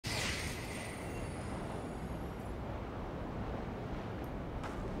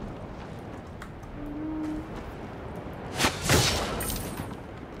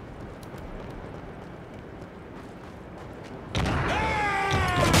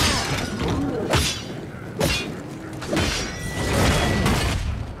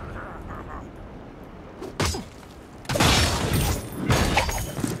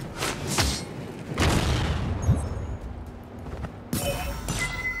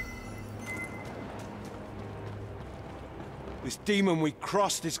This demon we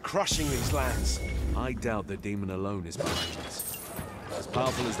crossed is crushing these lands. I doubt the demon alone is behind this. As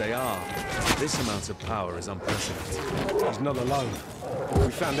powerful as they are, this amount of power is unprecedented. He's not alone.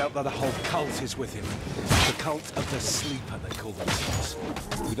 We found out that a whole cult is with him. The cult of the Sleeper, they call themselves.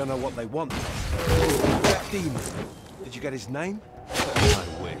 We don't know what they want. That demon, did you get his name? I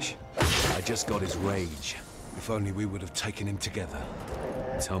wish. I just got his rage. If only we would have taken him together.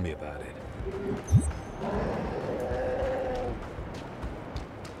 Tell me about it.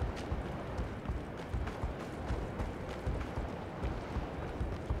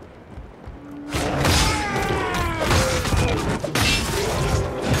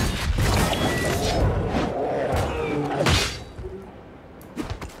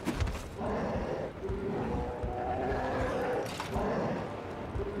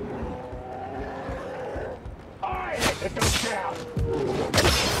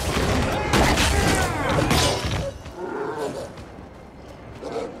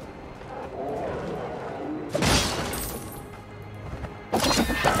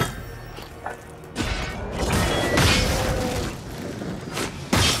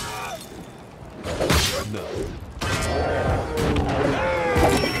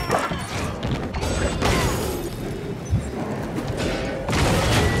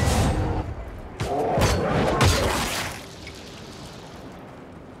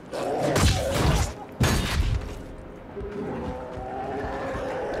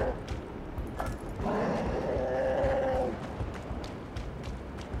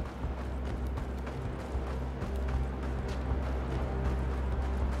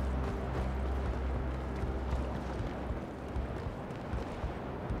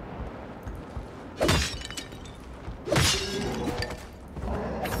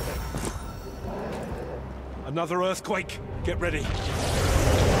 Another earthquake. Get ready.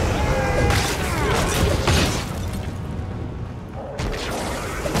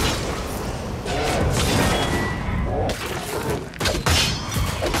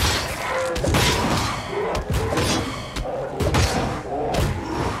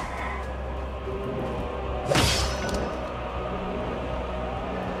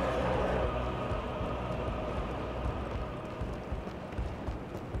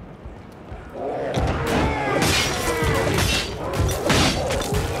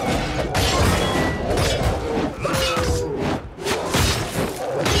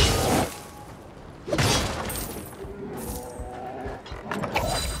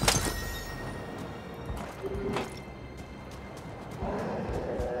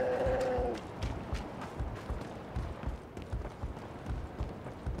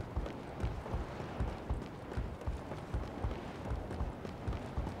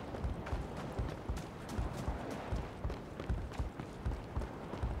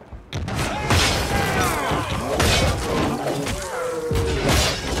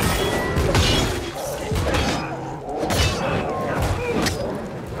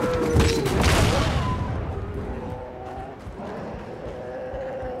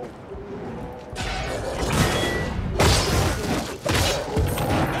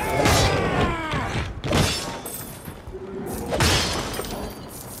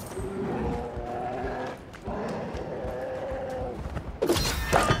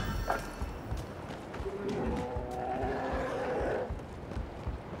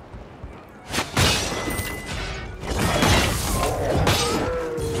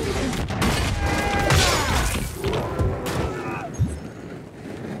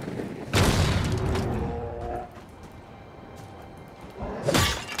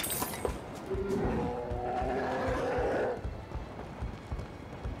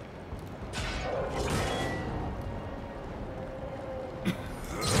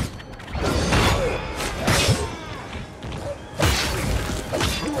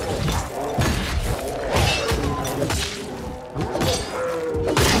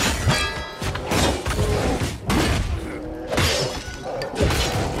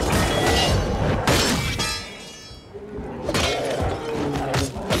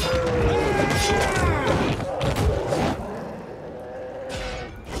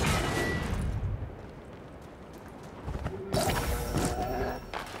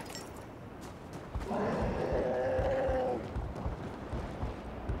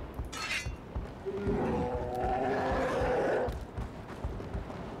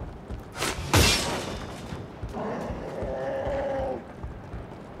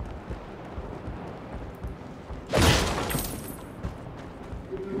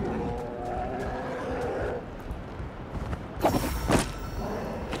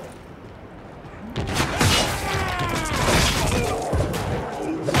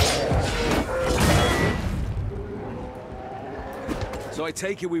 So I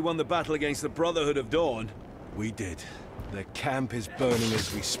take it we won the battle against the Brotherhood of Dawn? We did. Their camp is burning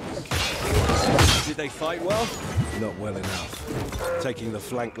as we speak. Did they fight well? Not well enough. Taking the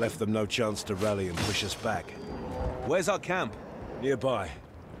flank left them no chance to rally and push us back. Where's our camp? Nearby.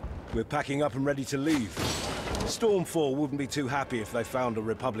 We're packing up and ready to leave. Stormfall wouldn't be too happy if they found a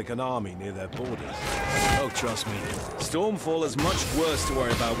Republican army near their borders. Oh, trust me. Stormfall has much worse to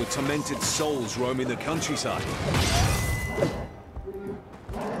worry about with tormented souls roaming the countryside.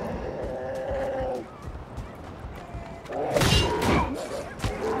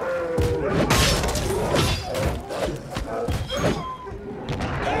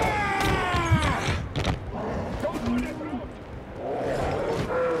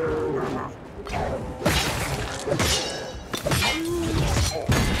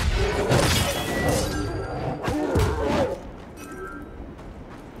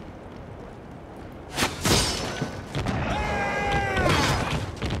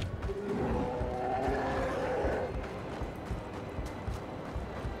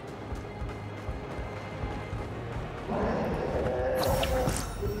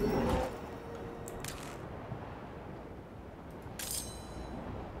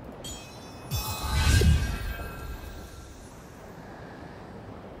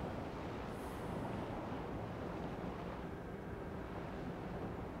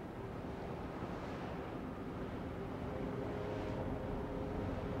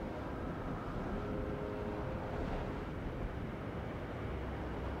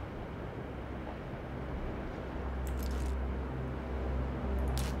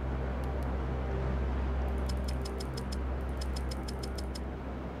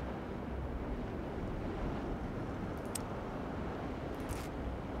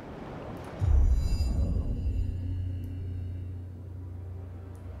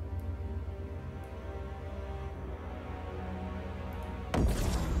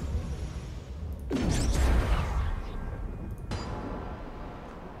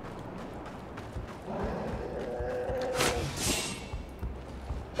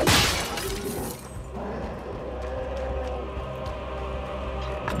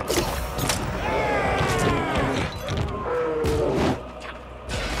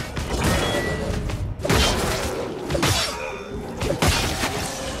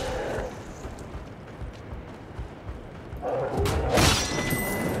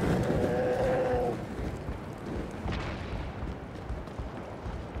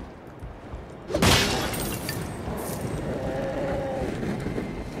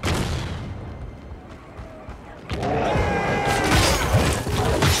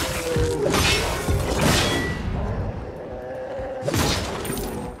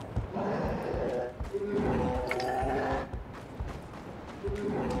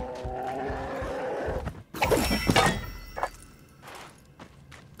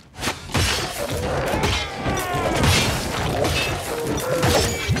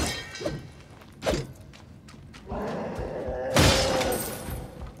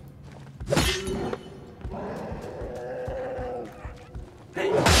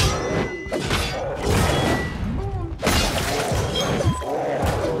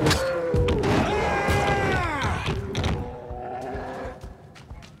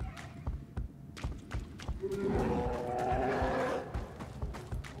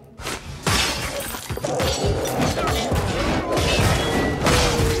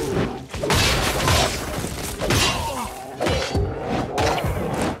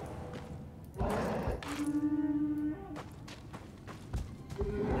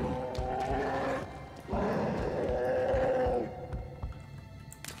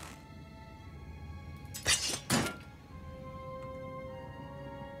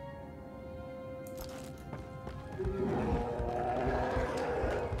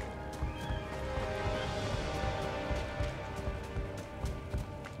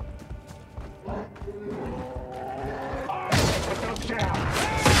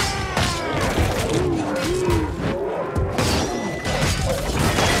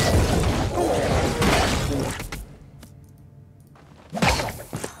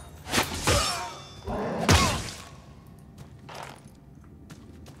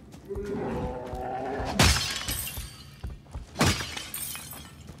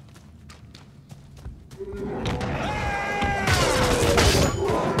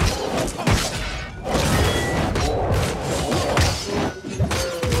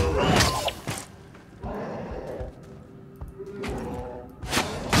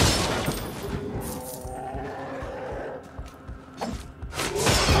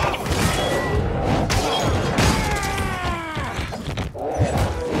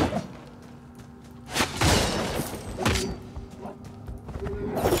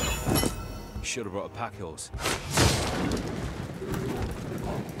 should have brought a pack horse.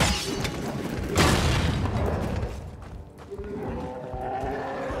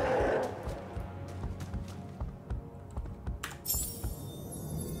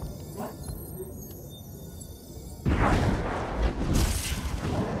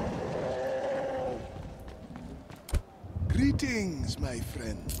 Greetings, my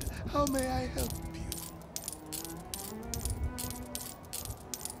friend. How may I help you?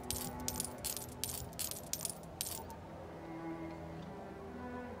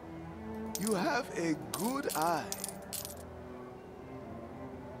 You have a good eye.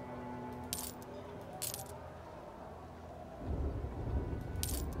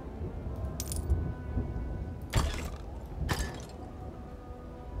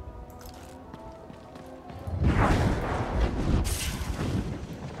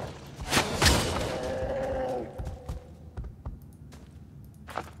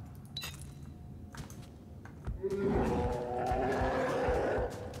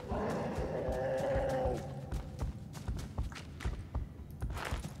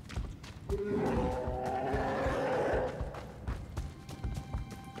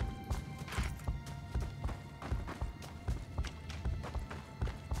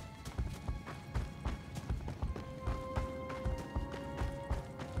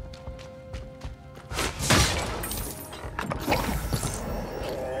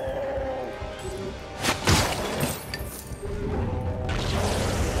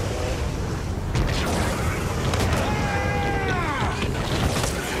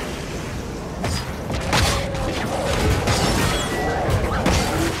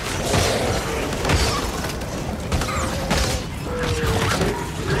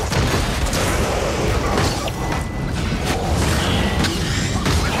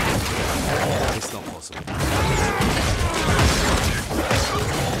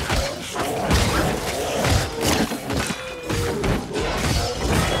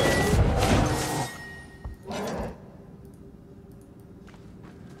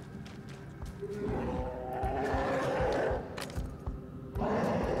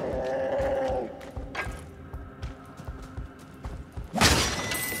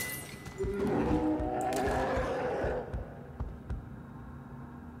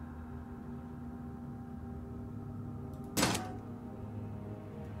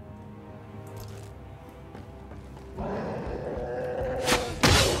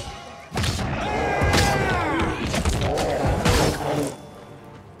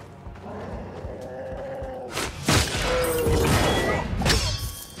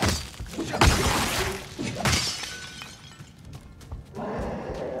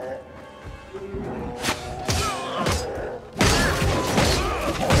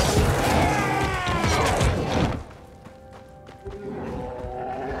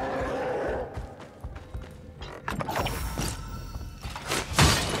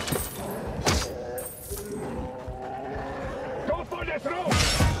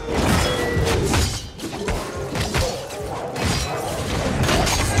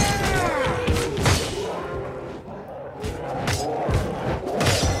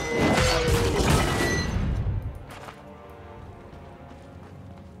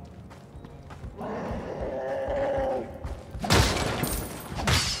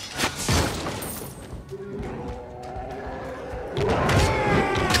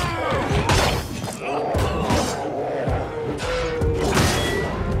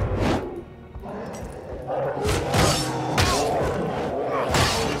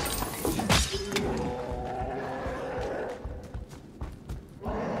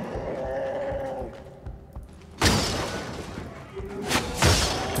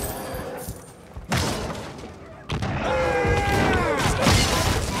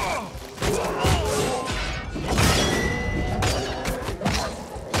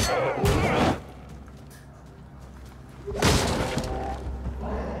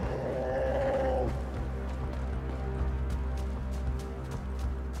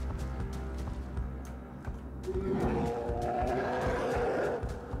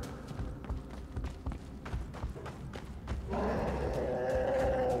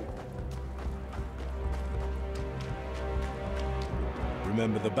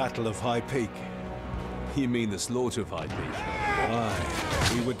 Remember the Battle of High Peak? You mean the slaughter of High Peak?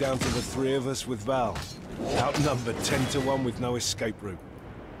 Aye. We were down to the three of us with Val. Outnumbered 10 to 1 with no escape route.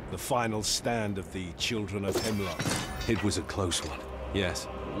 The final stand of the Children of Hemlock. It was a close one. Yes.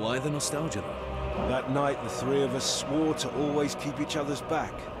 Why the nostalgia, though? That night, the three of us swore to always keep each other's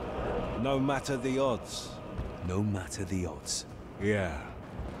back. No matter the odds. No matter the odds. Yeah.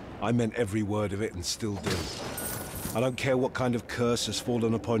 I meant every word of it and still do. I don't care what kind of curse has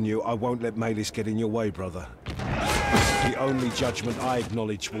fallen upon you, I won't let Malis get in your way, brother. The only judgment I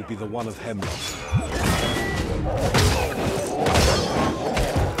acknowledge will be the one of Hemlock.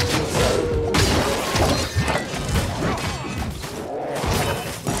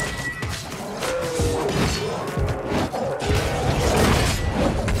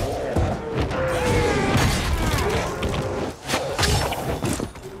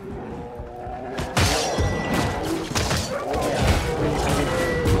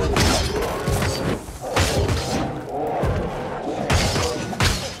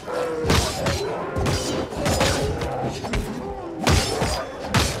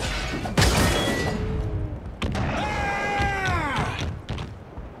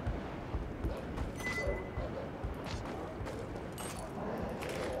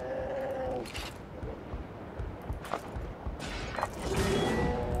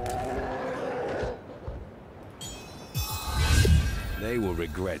 They will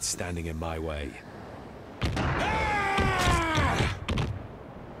regret standing in my way.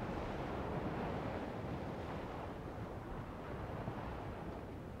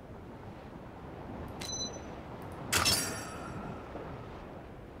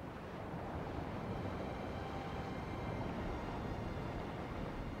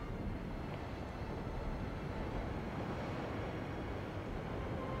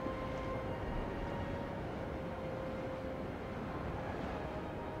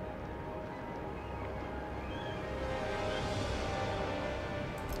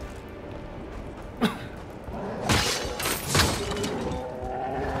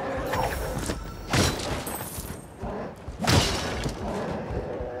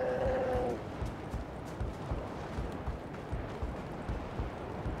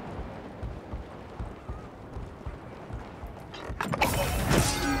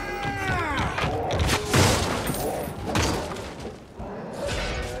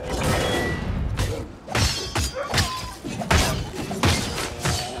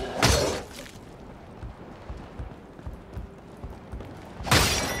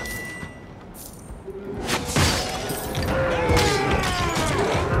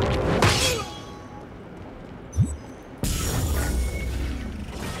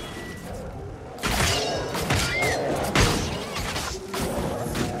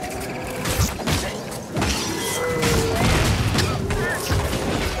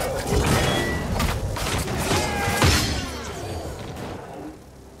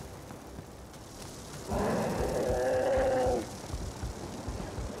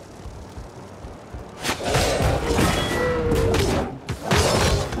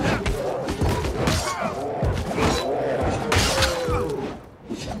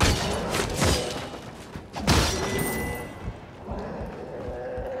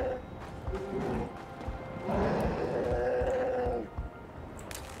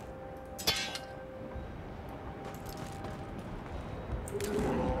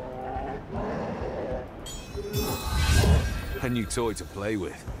 A new toy to play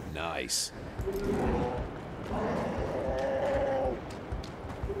with. Nice.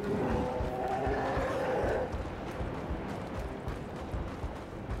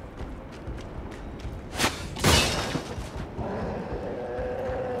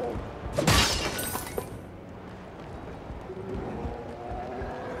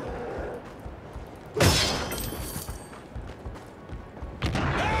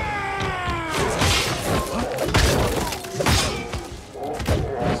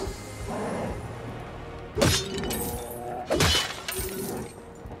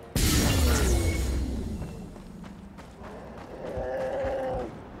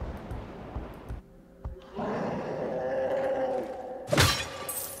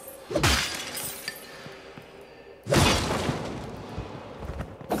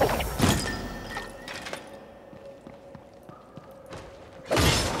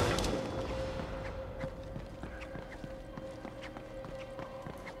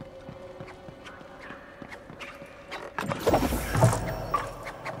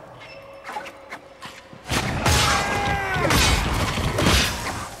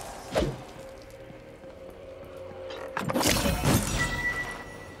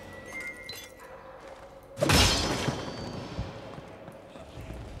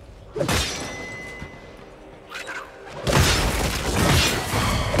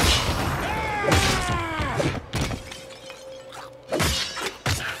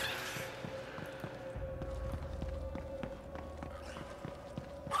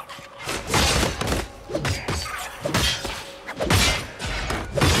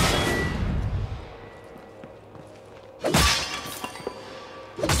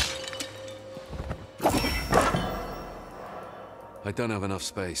 I don't have enough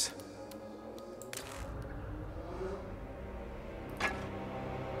space.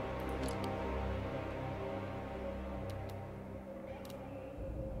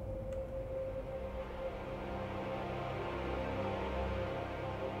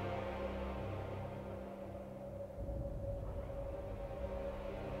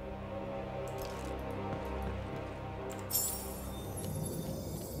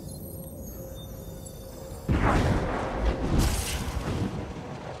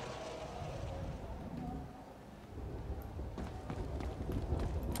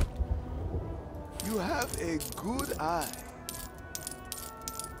 You have a good eye.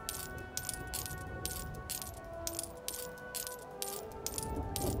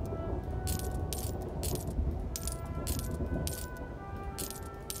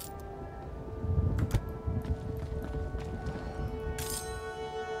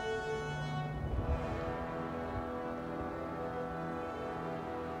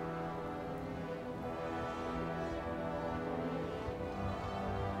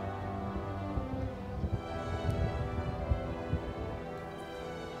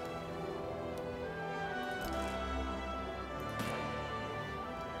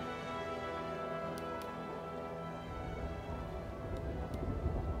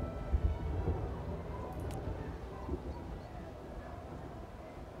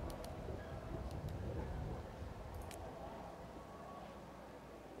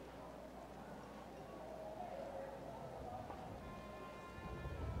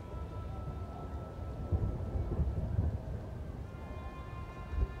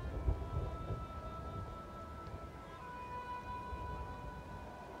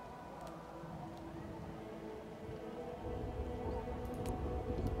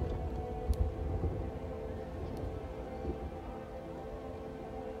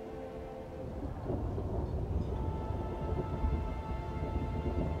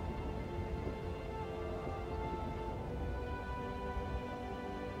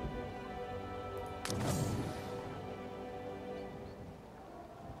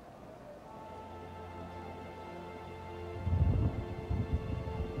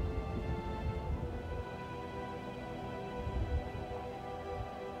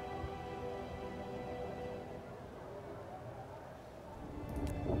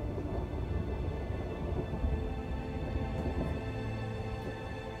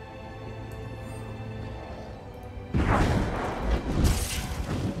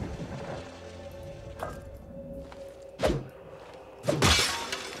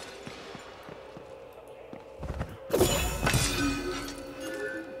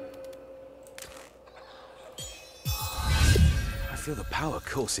 I feel the power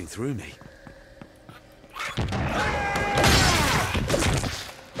coursing through me.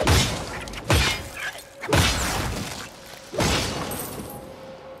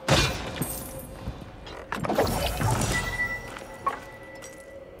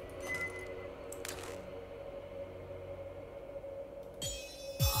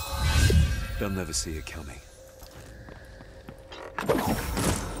 They'll never see it coming.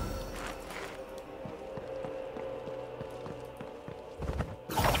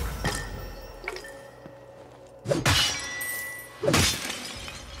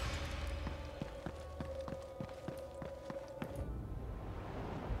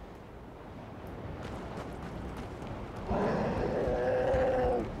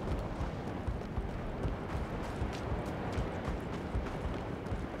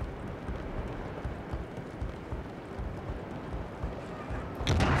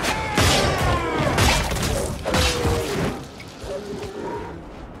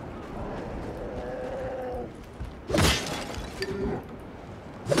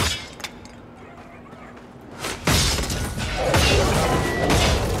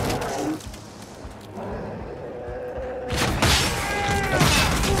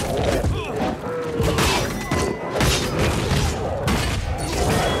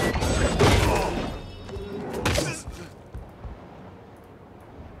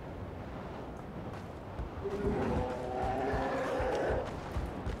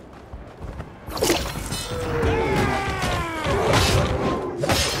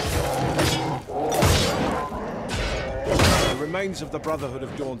 The remains of the Brotherhood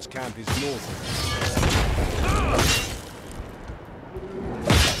of Dawn's camp is north of us.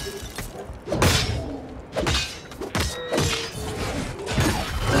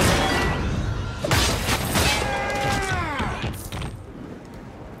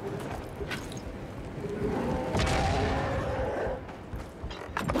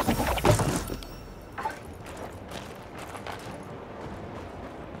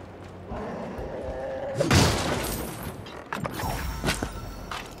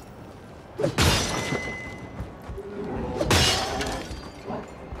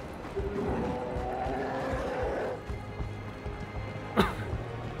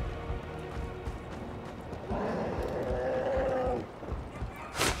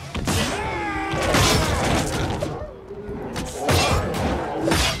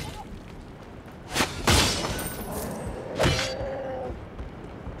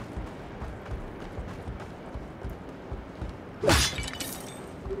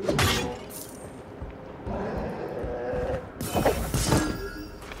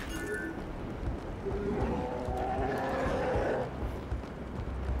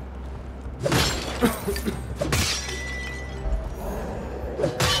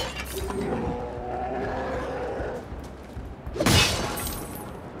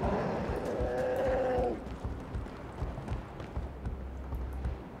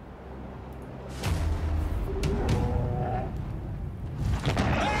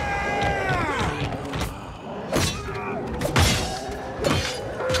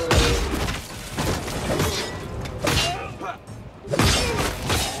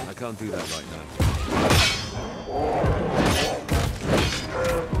 can't do that right now.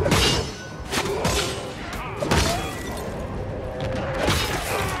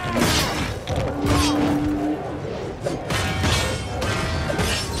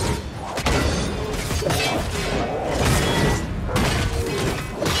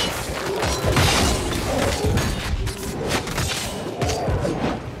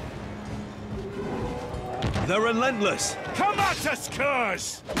 They're relentless! Come at us,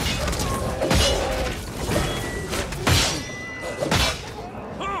 curs!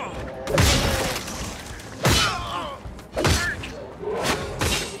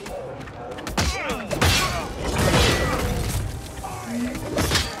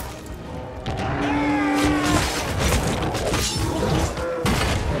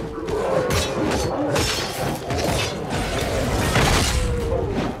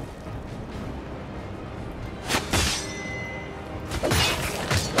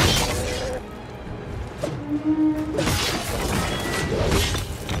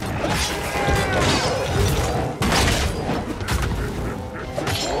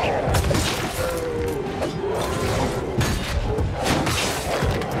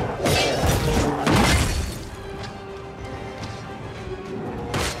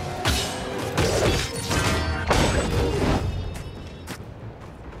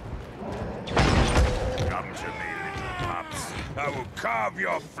 I will carve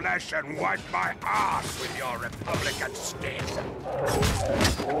your flesh and wipe my ass with your Republican skin.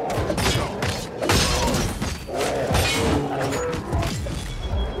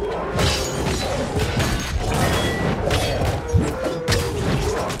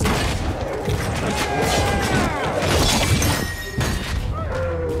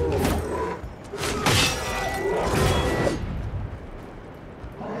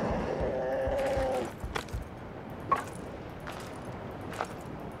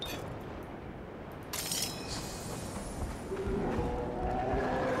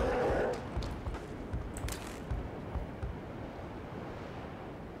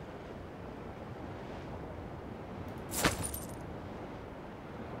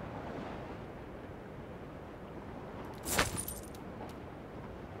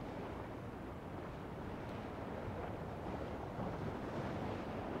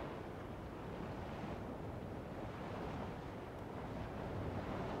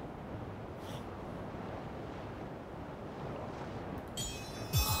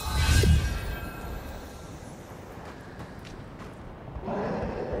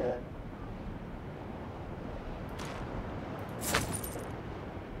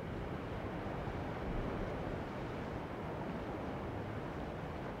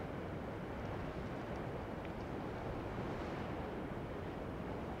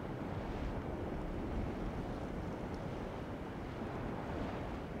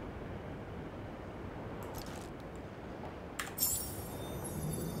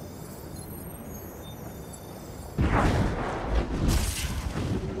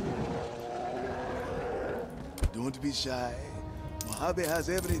 Don't be shy. Mojave has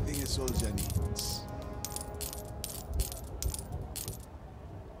everything a soldier needs.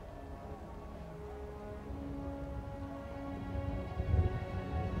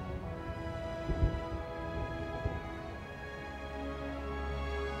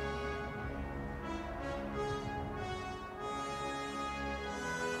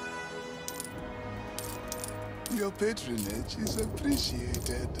 Your patronage is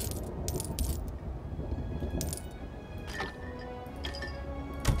appreciated.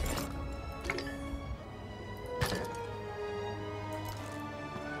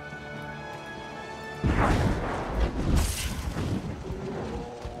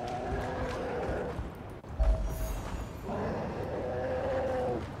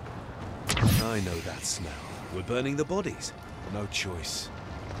 I know that smell. We're burning the bodies. No choice.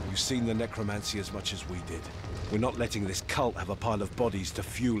 You've seen the necromancy as much as we did. We're not letting this cult have a pile of bodies to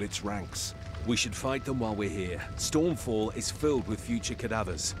fuel its ranks. We should fight them while we're here. Stormfall is filled with future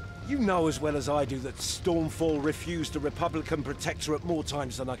cadavers. You know as well as I do that Stormfall refused a Republican protectorate more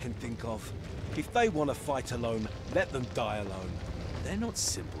times than I can think of. If they want to fight alone, let them die alone. They're not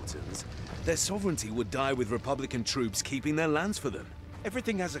simpletons. Their sovereignty would die with Republican troops keeping their lands for them.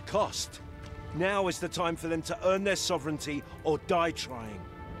 Everything has a cost. Now is the time for them to earn their sovereignty or die trying.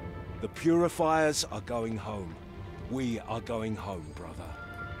 The Purifiers are going home. We are going home, brother.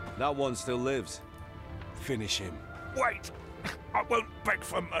 That one still lives. Finish him. Wait! I won't beg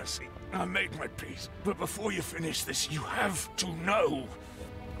for mercy. I made my peace. But before you finish this, you have to know.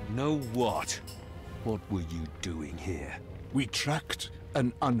 Know what? What were you doing here? We tracked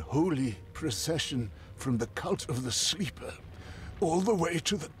an unholy procession from the cult of the Sleeper. all the way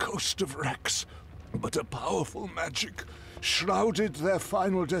to the coast of Rex. But a powerful magic shrouded their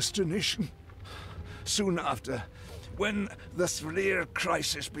final destination. Soon after, when the Svlir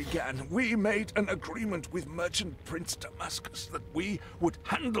crisis began, we made an agreement with Merchant Prince Damascus that we would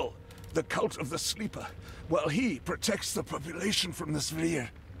handle the cult of the Sleeper, while he protects the population from the Svlir.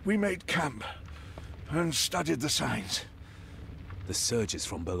 We made camp and studied the signs. The surges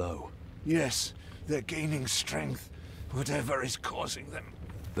from below. Yes, they're gaining strength, whatever is causing them.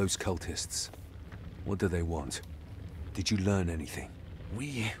 Those cultists, what do they want? Did you learn anything?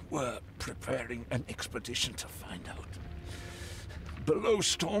 We were preparing an expedition to find out. Below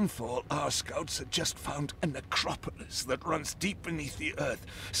Stormfall, our scouts had just found a necropolis that runs deep beneath the earth.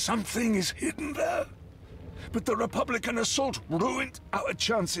 Something is hidden there. But the Republican assault ruined our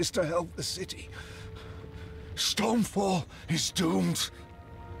chances to help the city. Stormfall is doomed.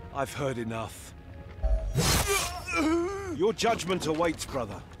 I've heard enough. Your judgment awaits,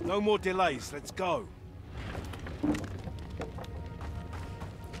 brother. No more delays. Let's go.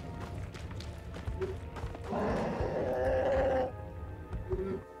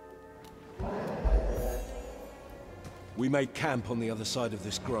 We made camp on the other side of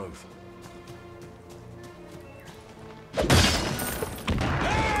this grove.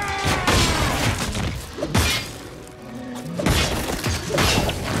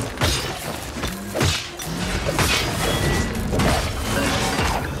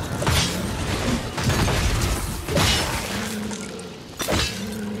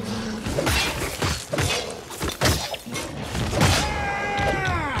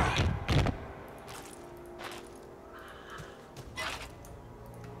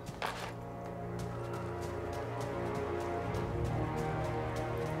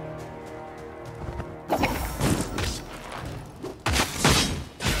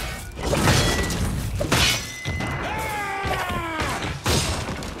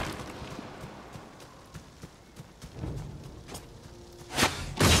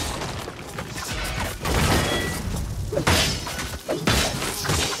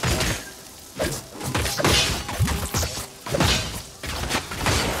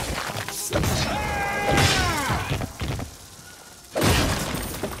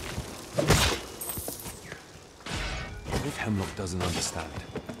 Doesn't understand.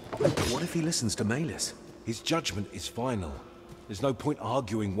 But what if he listens to Malis? His judgment is final. There's no point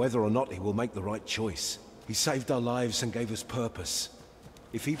arguing whether or not he will make the right choice. He saved our lives and gave us purpose.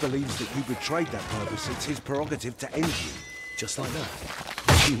 If he believes that you betrayed that purpose, it's his prerogative to end you. Just like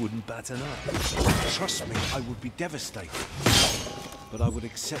that. He wouldn't bat an eye. Trust me, I would be devastated. But I would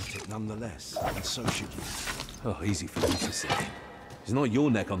accept it nonetheless, and so should you. Oh, easy for you to say. It's not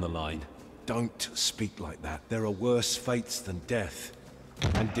your neck on the line. Don't speak like that. There are worse fates than death.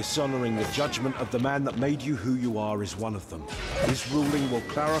 And dishonoring the judgment of the man that made you who you are is one of them. His ruling will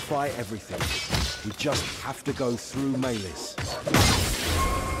clarify everything. We just have to go through Malis.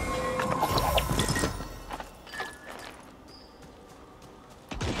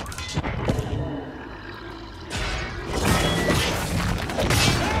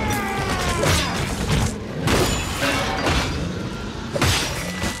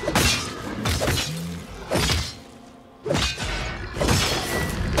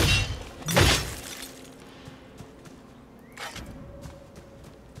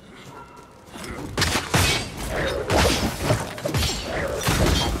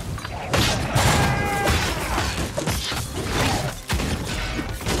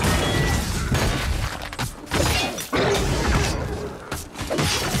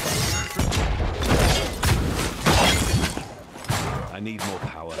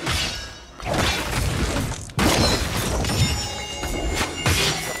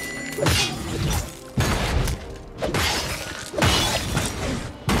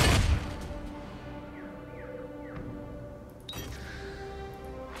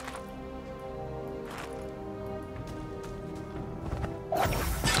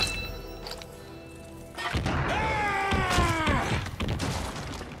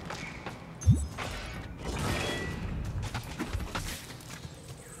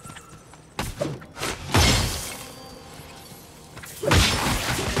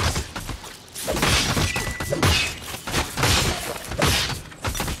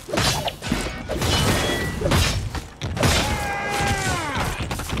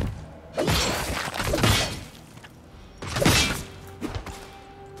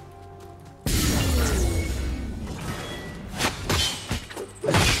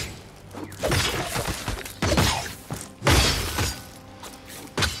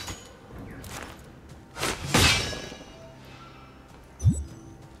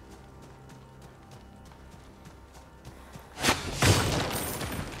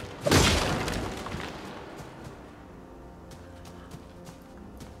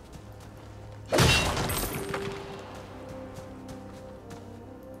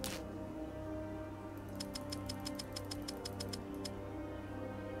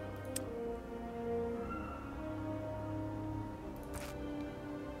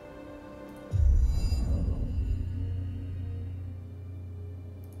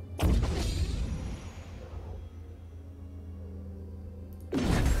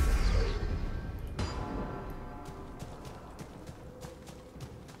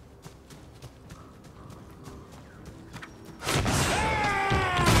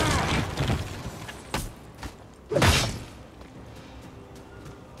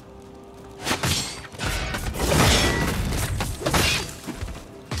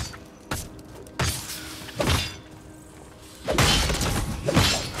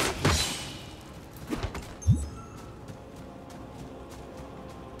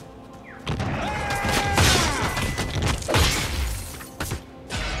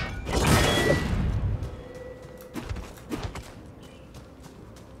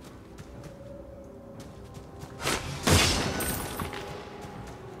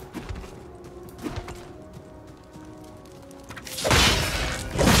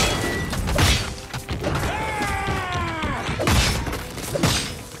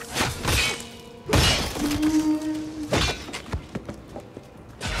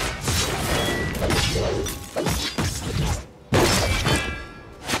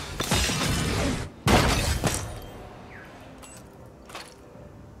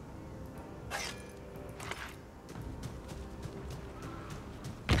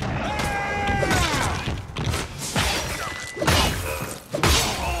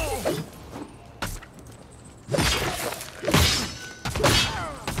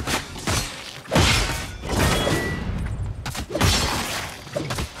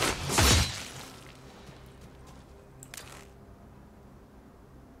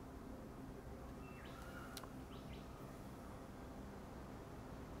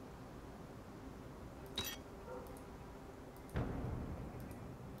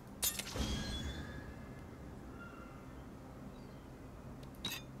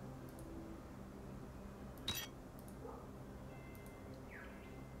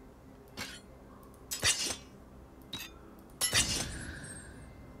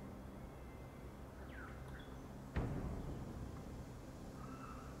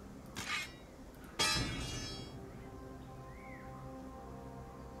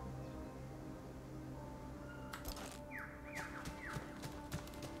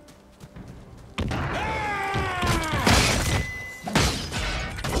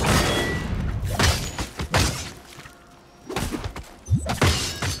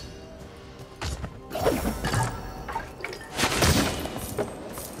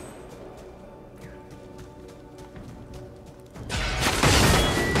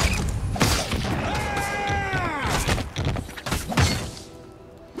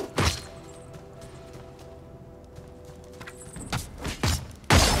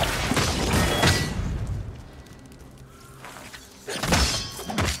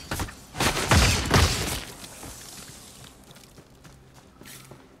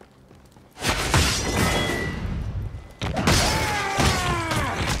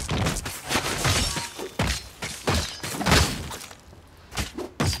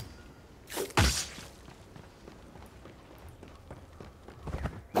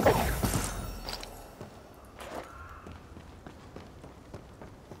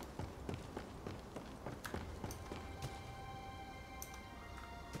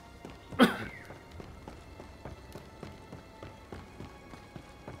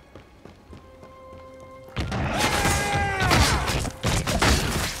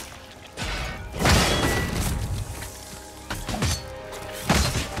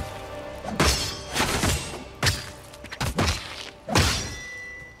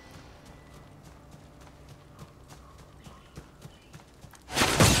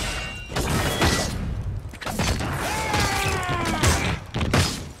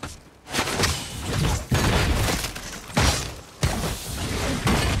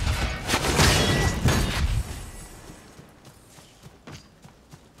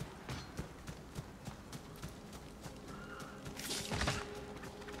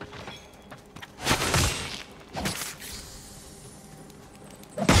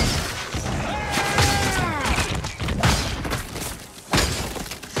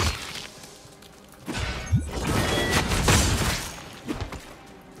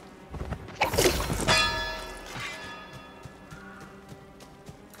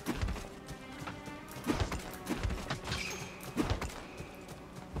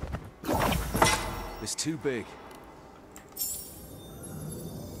 It's too big.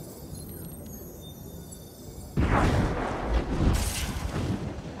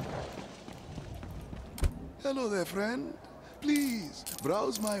 Hello there, friend. Please,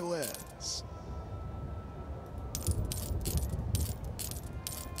 browse my wares.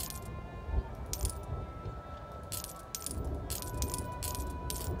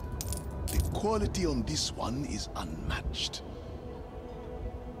 The quality on this one is unmatched.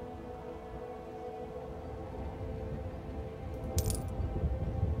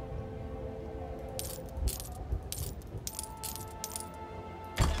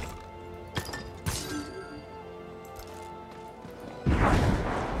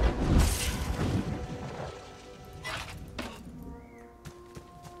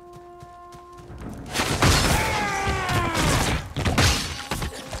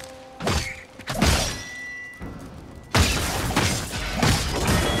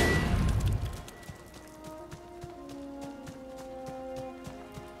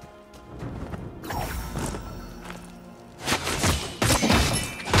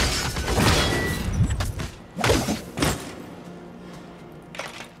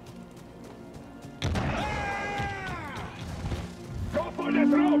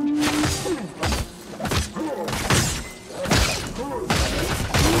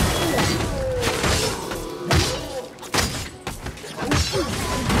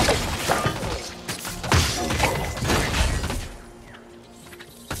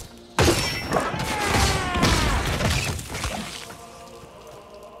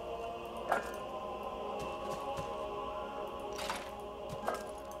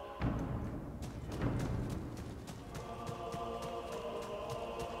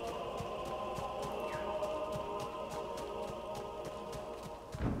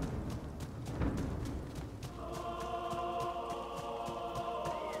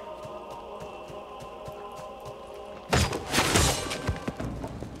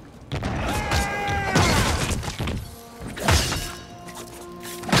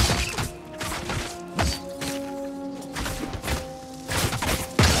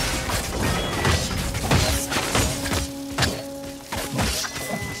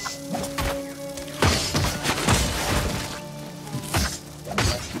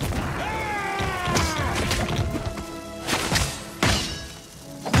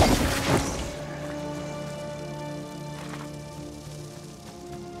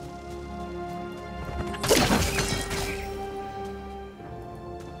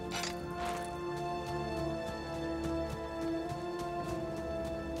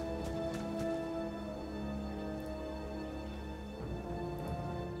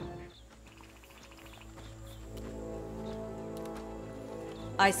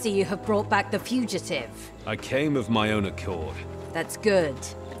 I see you have brought back the fugitive. I came of my own accord. That's good.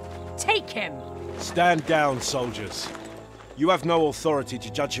 Take him! Stand down, soldiers. You have no authority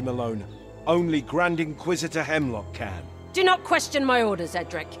to judge him alone. Only Grand Inquisitor Hemlock can. Do not question my orders,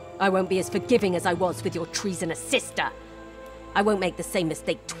 Edric. I won't be as forgiving as I was with your treasonous sister. I won't make the same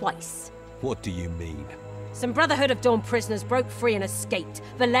mistake twice. What do you mean? Some Brotherhood of Dawn prisoners broke free and escaped.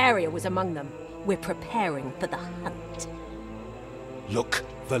 Valeria was among them. We're preparing for the hunt. Look,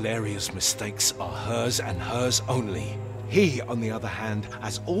 Valeria's mistakes are hers and hers only. He, on the other hand,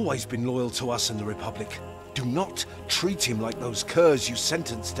 has always been loyal to us and the Republic. Do not treat him like those curs you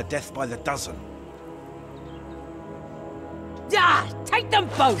sentenced to death by the dozen. Ah! Take them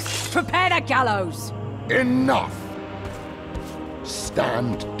both! Prepare the gallows! Enough!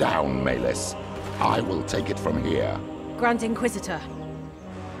 Stand down, Malus. I will take it from here. Grand Inquisitor.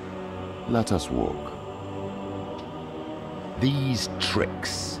 Let us walk. These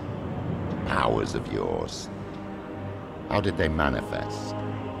tricks, powers of yours, how did they manifest?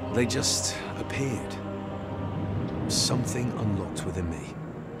 They just appeared. Something unlocked within me.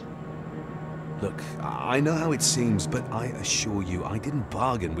 Look, I know how it seems, but I assure you, I didn't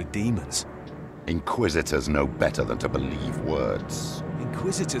bargain with demons. Inquisitors know better than to believe words.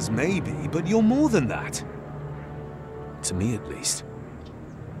 Inquisitors maybe, but you're more than that. To me, at least.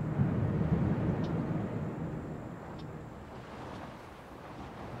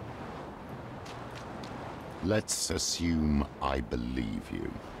 Let's assume I believe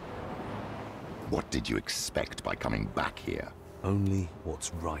you. What did you expect by coming back here? Only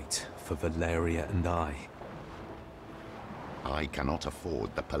what's right for Valeria and I. I cannot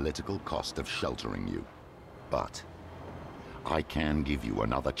afford the political cost of sheltering you, but I can give you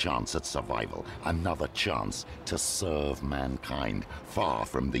another chance at survival, another chance to serve mankind far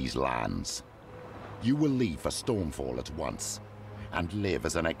from these lands. You will leave for Stormfall at once, and live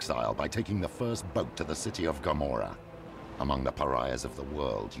as an exile by taking the first boat to the city of Gomorrah. Among the pariahs of the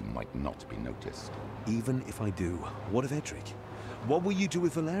world, you might not be noticed. Even if I do, what of Edric? What will you do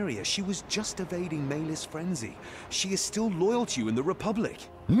with Valeria? She was just evading Maylis' frenzy. She is still loyal to you in the Republic.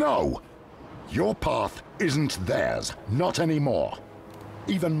 No! Your path isn't theirs, not anymore.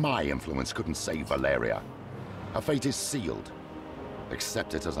 Even my influence couldn't save Valeria. Her fate is sealed.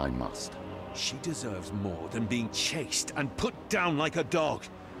 Accept it as I must. She deserves more than being chased and put down like a dog.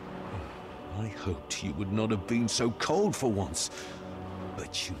 I hoped you would not have been so cold for once.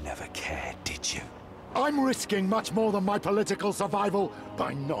 But you never cared, did you? I'm risking much more than my political survival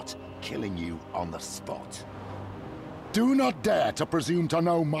by not killing you on the spot. Do not dare to presume to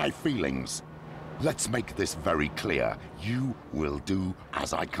know my feelings. Let's make this very clear. You will do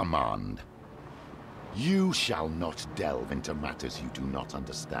as I command. You shall not delve into matters you do not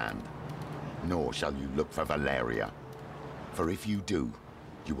understand. Nor shall you look for Valeria. For if you do,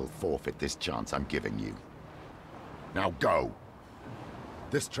 you will forfeit this chance I'm giving you. Now go!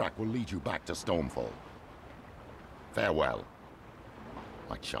 This track will lead you back to Stormfall. Farewell,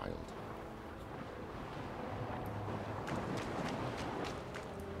 my child.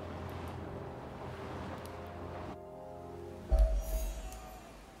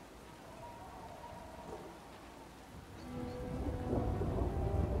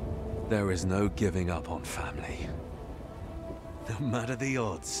 There is no giving up on family. No matter the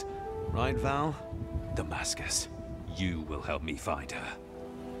odds. Right, Val? Damascus, you will help me find her.